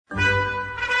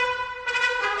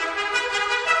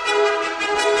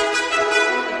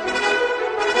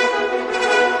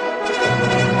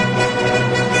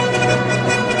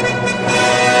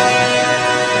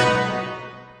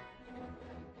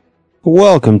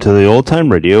Welcome to the Old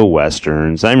Time Radio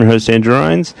Westerns. I'm your host, Andrew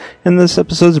Rhynes, and this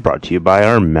episode is brought to you by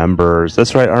our members.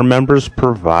 That's right, our members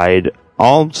provide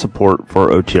all support for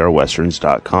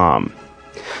OTRWesterns.com.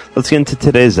 Let's get into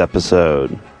today's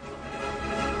episode.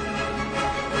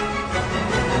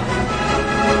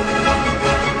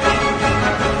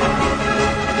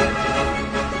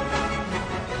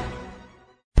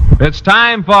 It's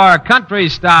time for Country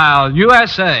Style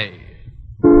USA.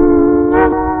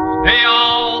 Stay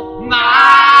all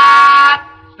night,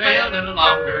 stay a little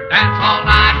longer, dance all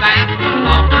night, dance a little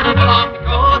longer, put on the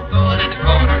coat, throw it in the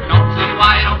corner, don't see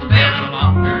why you don't stay a little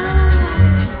longer.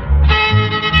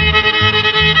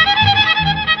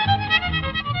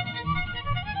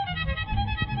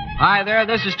 Hi there,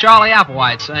 this is Charlie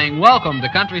Applewhite saying welcome to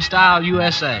Country Style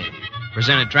USA,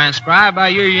 presented transcribed by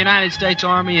your United States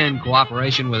Army in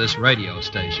cooperation with this radio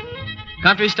station.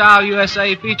 Country Style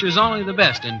USA features only the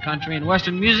best in country and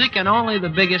western music, and only the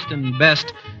biggest and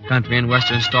best country and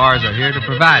western stars are here to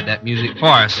provide that music for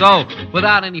us. So,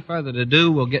 without any further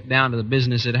ado, we'll get down to the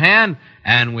business at hand,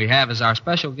 and we have as our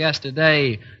special guest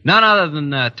today none other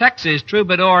than Texas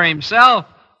troubadour himself,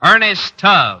 Ernest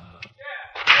Tubb.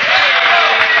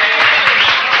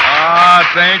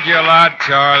 Thank you a lot,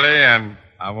 Charlie, and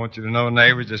I want you to know,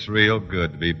 neighbors, it's real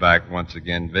good to be back once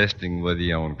again visiting with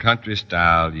you on Country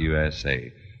Style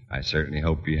USA. I certainly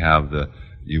hope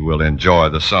you will enjoy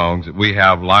the songs that we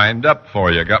have lined up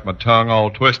for you. I got my tongue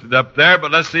all twisted up there, but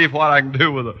let's see what I can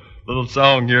do with a little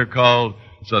song here called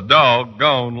 "So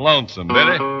Doggone Lonesome,"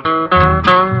 Billy.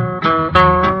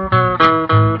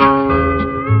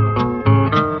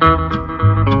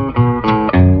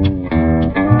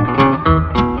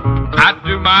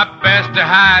 To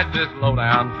hide this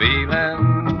low-down feeling,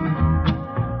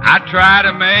 I try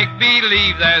to make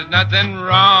believe there's nothing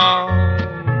wrong,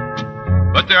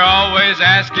 but they're always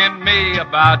asking me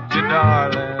about you,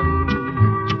 darling,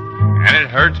 and it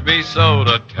hurts me so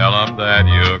to tell them that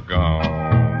you're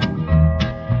gone.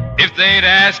 If they'd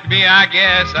ask me, I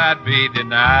guess I'd be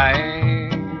denying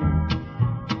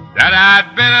that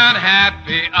I'd been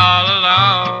unhappy all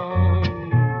along.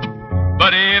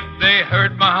 But if they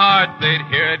heard my heart, they'd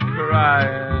hear it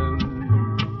crying.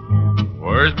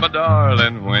 Where's my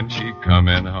darling when she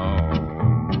coming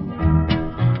home?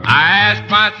 I ask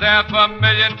myself a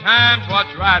million times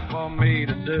what's right for me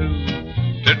to do.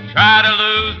 To try to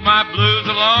lose my blues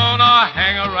alone or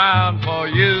hang around for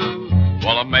you.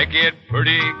 Well, I'll make it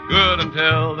pretty good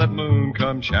until that moon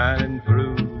comes shining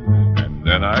through. And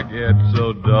then I get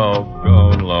so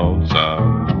doggone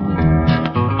lonesome.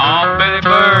 Oh, Billy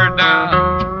Bird now.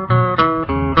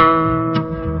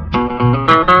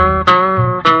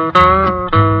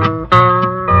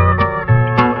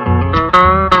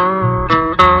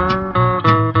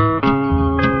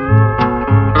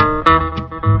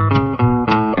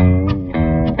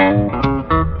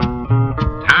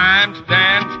 Time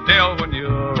stands still when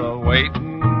you're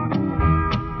a-waiting.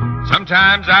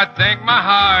 Sometimes I think my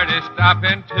heart is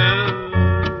stopping too.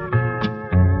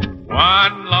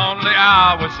 One lonely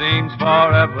hour seems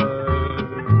forever.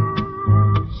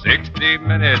 60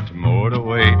 minutes more to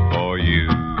wait for you.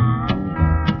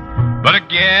 But I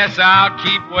guess I'll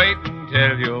keep waiting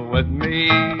till you're with me.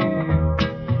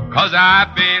 'Cause I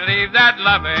believe that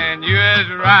loving you is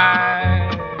right.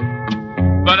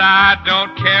 But I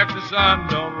don't care if the sun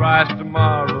don't rise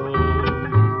tomorrow,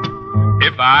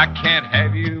 if I can't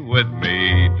have you with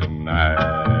me tonight.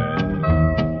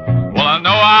 Well, I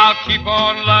know I'll keep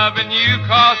on loving you,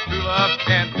 'cause true love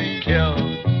can't be killed.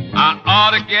 I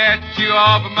ought to get you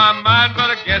off of my mind, but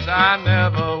I guess I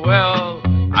never will.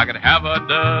 I could have a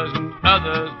dozen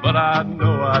others, but I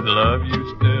know I'd love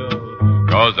you still,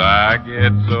 'cause I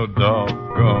get so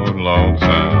doggone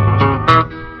lonesome.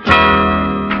 Thank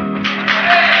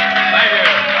you.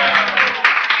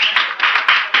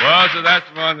 Well, so that's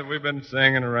one that we've been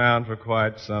singing around for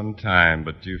quite some time,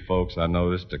 but you folks, I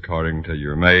noticed, according to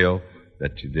your mail,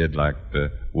 that you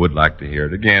would like to hear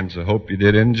it again, so hope you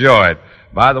did enjoy it.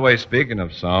 By the way, speaking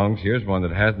of songs, here's one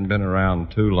that hasn't been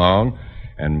around too long,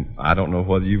 and I don't know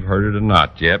whether you've heard it or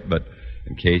not yet, but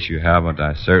in case you haven't,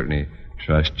 I certainly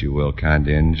trust you will kind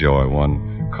of enjoy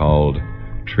one called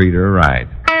 "Treat Her Right."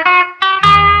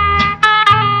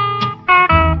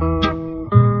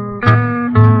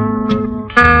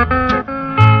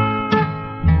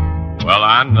 Well,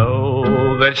 I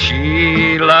know that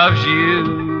she loves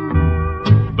you,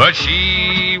 but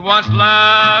she once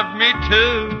loved me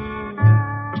too.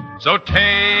 So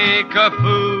take a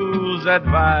fool's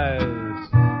advice,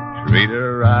 treat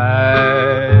her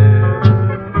right.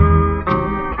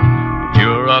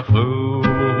 You're a fool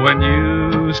when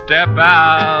you step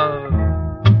out.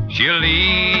 She'll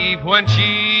leave when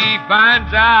she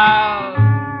finds out.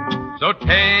 So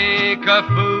take a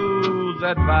fool's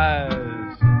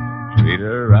advice, treat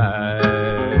her right.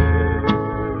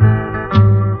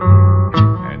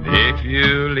 And if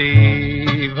you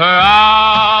leave her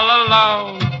all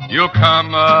alone, you'll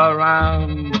come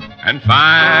around and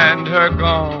find her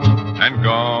gone, and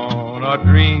gone are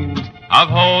dreams of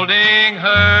holding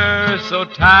her so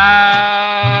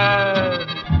tight.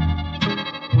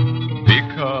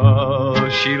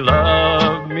 Because she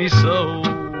loved me so,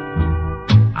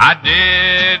 I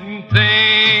didn't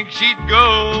think she'd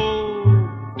go.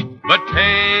 But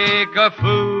take a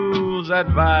fool's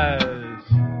advice,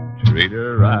 treat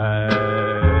her right.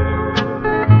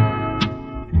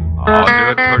 Oh, do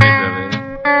it pretty, Billy.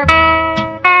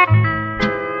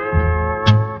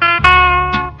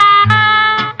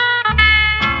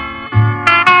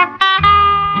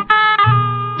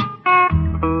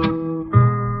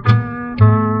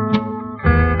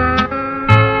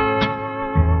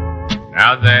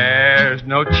 Now there's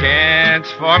no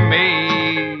chance for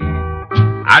me.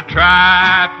 I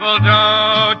trifle,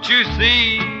 don't you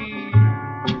see?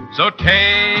 So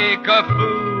take a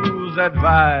fool's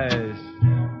advice,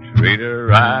 treat her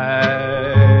right.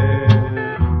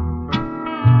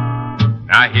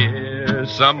 Now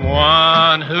here's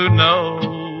someone who knows,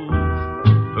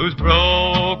 whose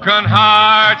broken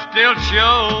heart still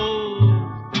shows.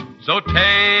 So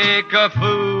take a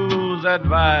fool's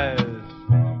advice,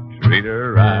 treat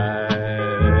her right.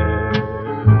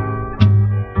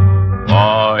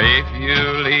 For if you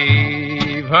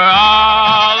leave her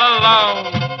all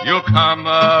alone, you'll come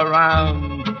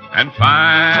around and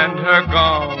find her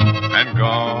gone, and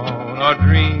gone are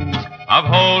dreams of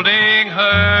holding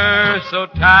her so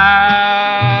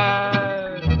tight.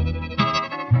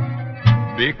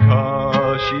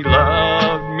 Because she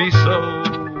loved me so,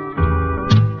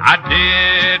 I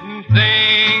didn't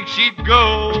think she'd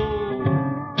go.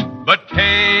 But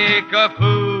take a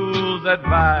fool's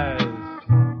advice,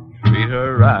 treat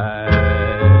her right.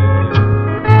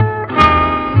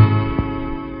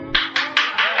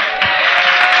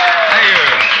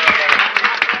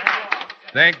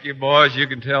 Thank you, boys. You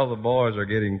can tell the boys are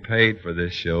getting paid for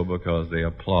this show because they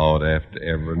applaud after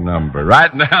every number.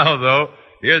 Right now, though,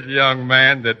 here's a young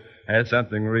man that has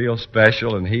something real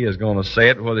special, and he is going to say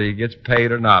it whether he gets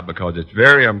paid or not, because it's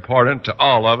very important to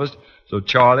all of us. So,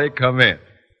 Charlie, come in.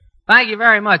 Thank you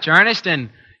very much, Ernest. And,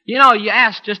 you know, you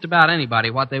ask just about anybody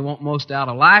what they want most out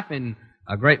of life, and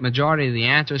a great majority of the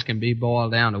answers can be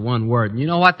boiled down to one word. And you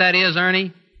know what that is,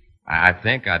 Ernie? I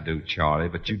think I do, Charlie,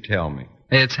 but you tell me.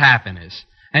 It's happiness.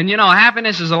 And, you know,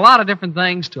 happiness is a lot of different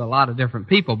things to a lot of different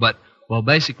people, but, well,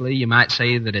 basically, you might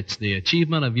say that it's the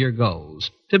achievement of your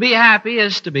goals. To be happy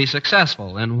is to be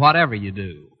successful in whatever you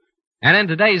do. And in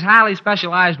today's highly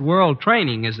specialized world,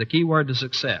 training is the key word to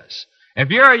success. If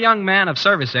you're a young man of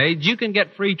service age, you can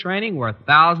get free training worth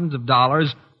thousands of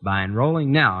dollars by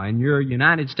enrolling now in your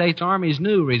United States Army's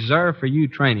new Reserve for You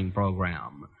training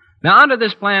program. Now, under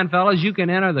this plan, fellas, you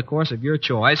can enter the course of your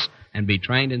choice and be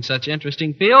trained in such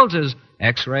interesting fields as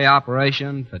X-ray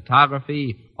operation,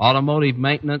 photography, automotive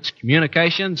maintenance,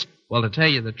 communications. Well, to tell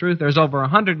you the truth, there's over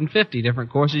 150 different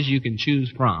courses you can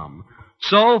choose from.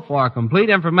 So, for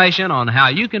complete information on how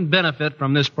you can benefit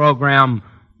from this program,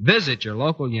 visit your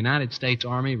local United States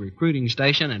Army recruiting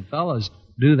station, and fellas,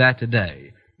 do that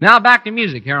today. Now back to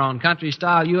music here on Country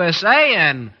Style USA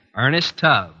and Ernest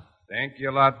Tubb. Thank you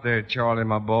a lot there, Charlie,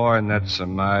 my boy, and that's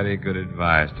some mighty good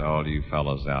advice to all you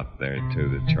fellows out there, too,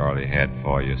 that Charlie had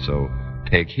for you. So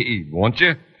take heed, won't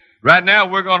you? Right now,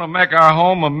 we're going to make our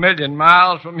home 1,000,000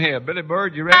 miles from here. Billy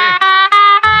Bird, you ready?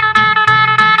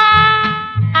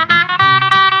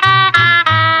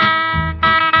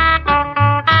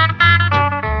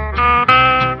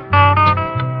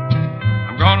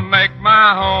 I'm going to make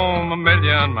my home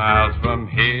 1,000,000 miles from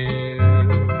here.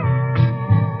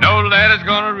 No letter's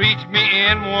gonna reach me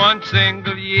in one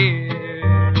single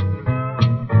year.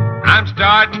 I'm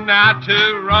starting out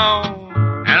to roam,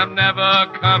 and I'm never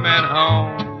coming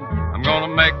home. I'm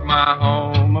gonna make my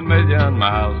home 1,000,000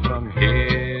 miles from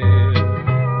here.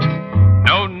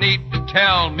 No need to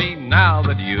tell me now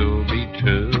that you'll be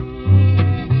too.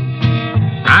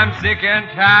 I'm sick and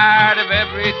tired of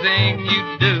everything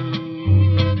you do.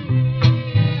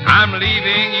 I'm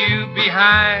leaving you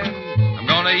behind.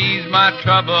 Gonna ease my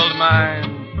troubled mind.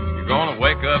 You're gonna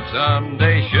wake up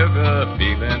someday, sugar,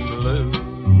 feeling blue.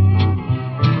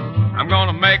 I'm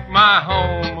gonna make my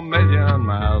home 1,000,000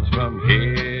 miles from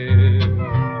here.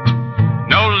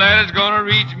 No letter's gonna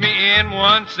reach me in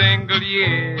one single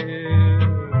year.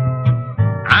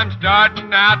 I'm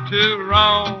starting out to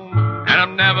roam, and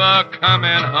I'm never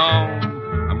coming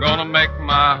home. I'm gonna make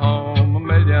my home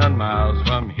 1,000,000 miles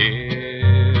from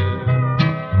here.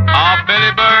 Oh,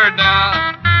 Billy Bird now.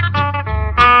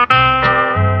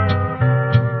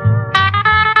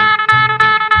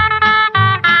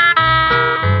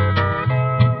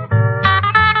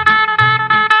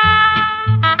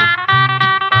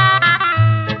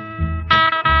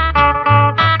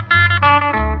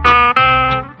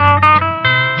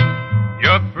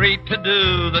 To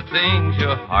do the things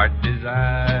your heart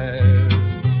desires.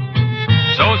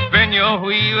 So spin your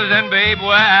wheels and, babe,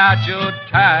 wear out your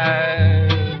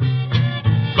tires.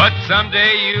 But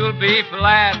someday you'll be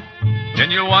flat,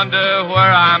 then you'll wonder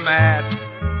where I'm at.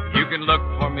 You can look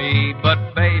for me,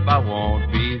 but, babe, I won't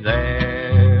be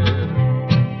there.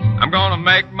 I'm gonna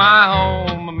make my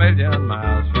home 1,000,000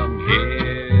 miles from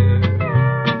here.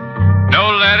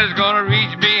 No letter's gonna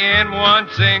reach me in one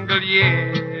single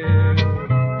year.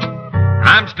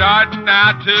 I'm starting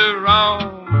out to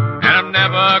roam, and I'm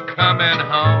never coming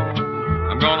home.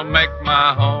 I'm gonna make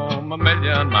my home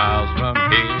 1,000,000 miles from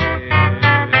here.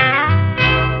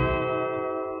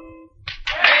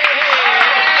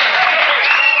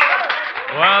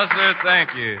 Well, sir,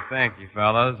 thank you. Thank you,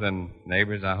 fellas. And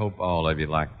neighbors, I hope all of you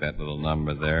liked that little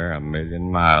number there,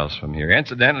 1,000,000 miles from here.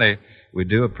 Incidentally, we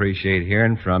do appreciate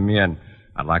hearing from you, and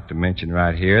I'd like to mention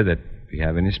right here that if you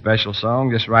have any special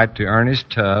song, just write to Ernest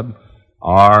Tubb,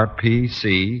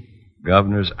 RPC,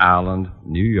 Governor's Island,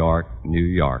 New York, New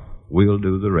York. We'll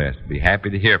do the rest. Be happy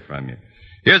to hear from you.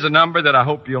 Here's a number that I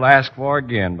hope you'll ask for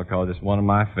again because it's one of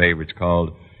my favorites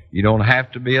called You Don't Have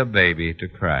to Be a Baby to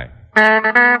Cry.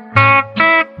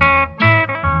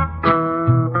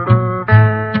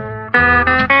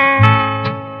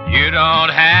 You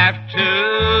don't have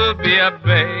to be a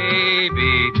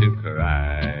baby to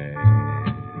cry.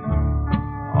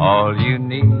 All you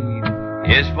need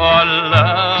is for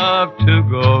love to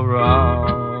go wrong.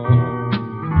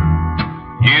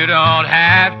 You don't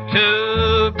have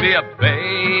to be a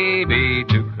baby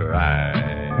to cry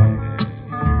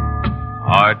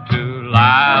or to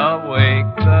lie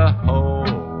awake the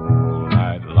whole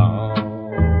night long.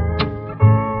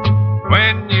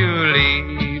 When you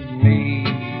leave me,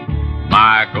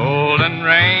 my golden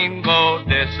rainbow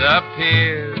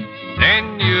disappears.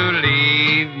 Then you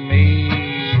leave me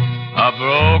a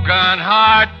broken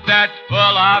heart that's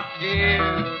full of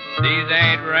tears. These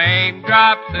ain't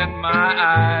raindrops in my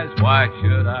eyes. Why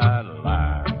should I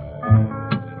lie?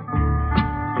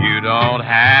 You don't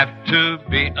have to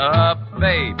be a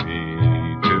baby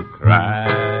to cry.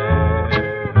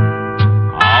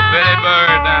 Oh, Billy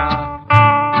Bird now.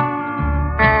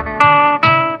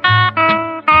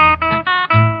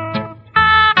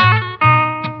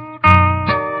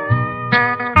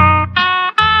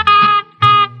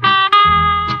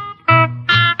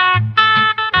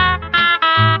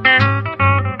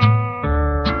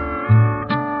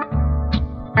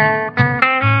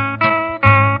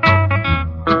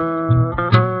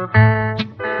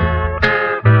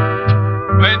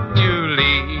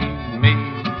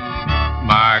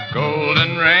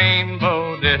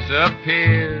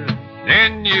 Disappear,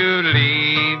 then you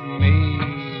leave me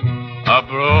a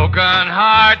broken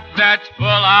heart that's full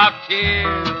of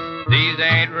tears. These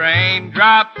ain't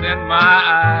raindrops in my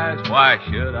eyes. Why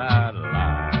should I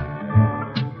lie?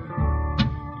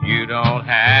 You don't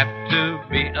have to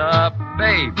be a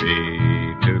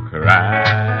baby to cry.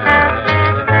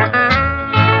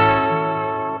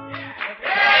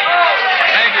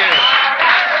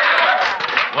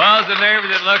 Well, the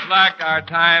neighbors, it looks like our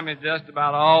time is just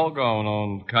about all gone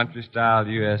on Country Style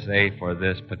USA for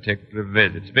this particular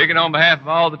visit. Speaking on behalf of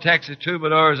all the Texas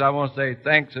troubadours, I want to say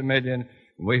thanks a million,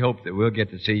 and we hope that we'll get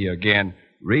to see you again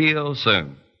real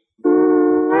soon.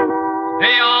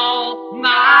 Stay all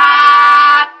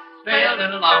night, stay a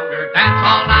little longer, dance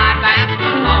all night, dance a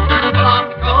little longer, pull on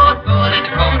the coat, put in the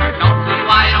corner, don't see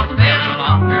why you don't stay a little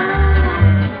longer.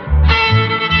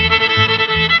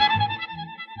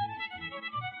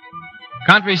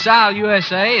 Country Style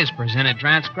USA is presented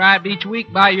transcribed each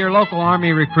week by your local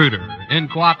Army recruiter in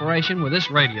cooperation with this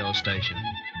radio station.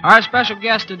 Our special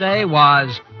guest today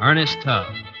was Ernest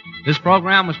Tubb. This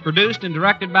program was produced and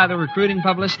directed by the Recruiting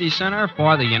Publicity Center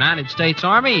for the United States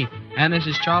Army. And this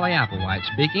is Charlie Applewhite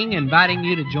speaking, inviting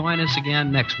you to join us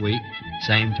again next week,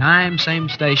 same time, same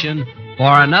station,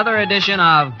 for another edition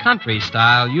of Country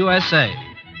Style USA.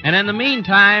 And in the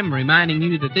meantime, reminding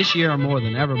you that this year more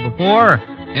than ever before,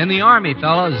 in the Army,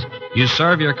 fellas, you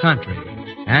serve your country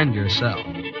and yourself.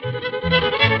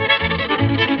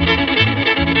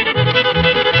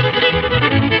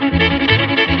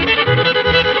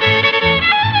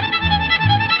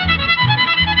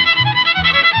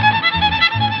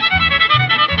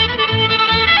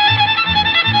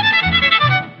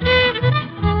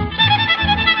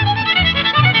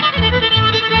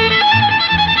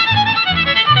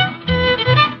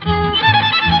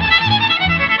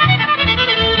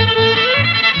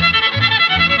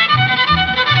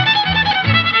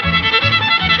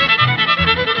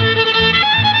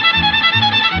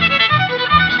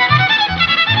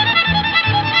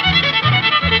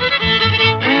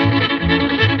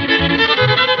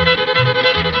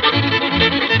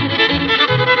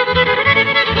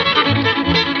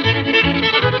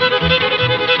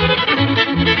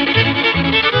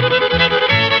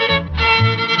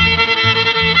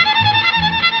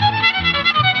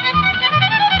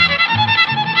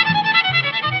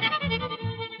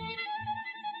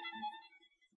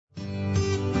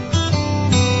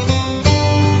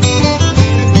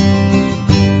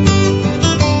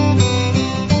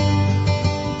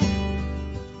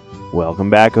 welcome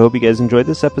back. I hope you guys enjoyed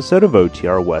this episode of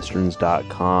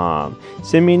OTRWesterns.com.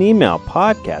 Send me an email,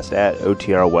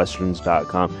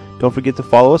 podcast@OTRWesterns.com. Don't forget to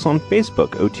follow us on Facebook,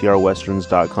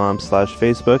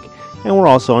 OTRWesterns.com/Facebook. And we're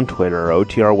also on Twitter,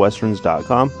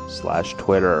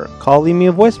 OTRWesterns.com/Twitter. Call, leave me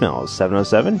a voicemail,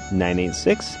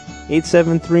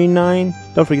 707-986-8739.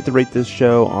 Don't forget to rate this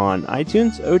show on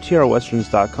iTunes,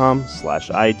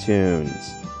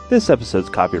 OTRWesterns.com/iTunes. This episode's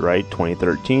copyright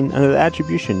 2013 under the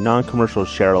Attribution Non-Commercial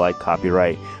Share-alike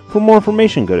copyright. For more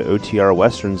information, go to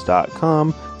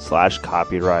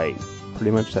OTRWesterns.com/copyright.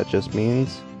 Pretty much that just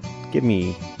means give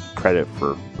me credit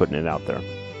for putting it out there.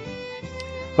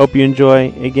 Hope you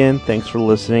enjoy. Again, thanks for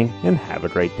listening and have a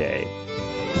great day.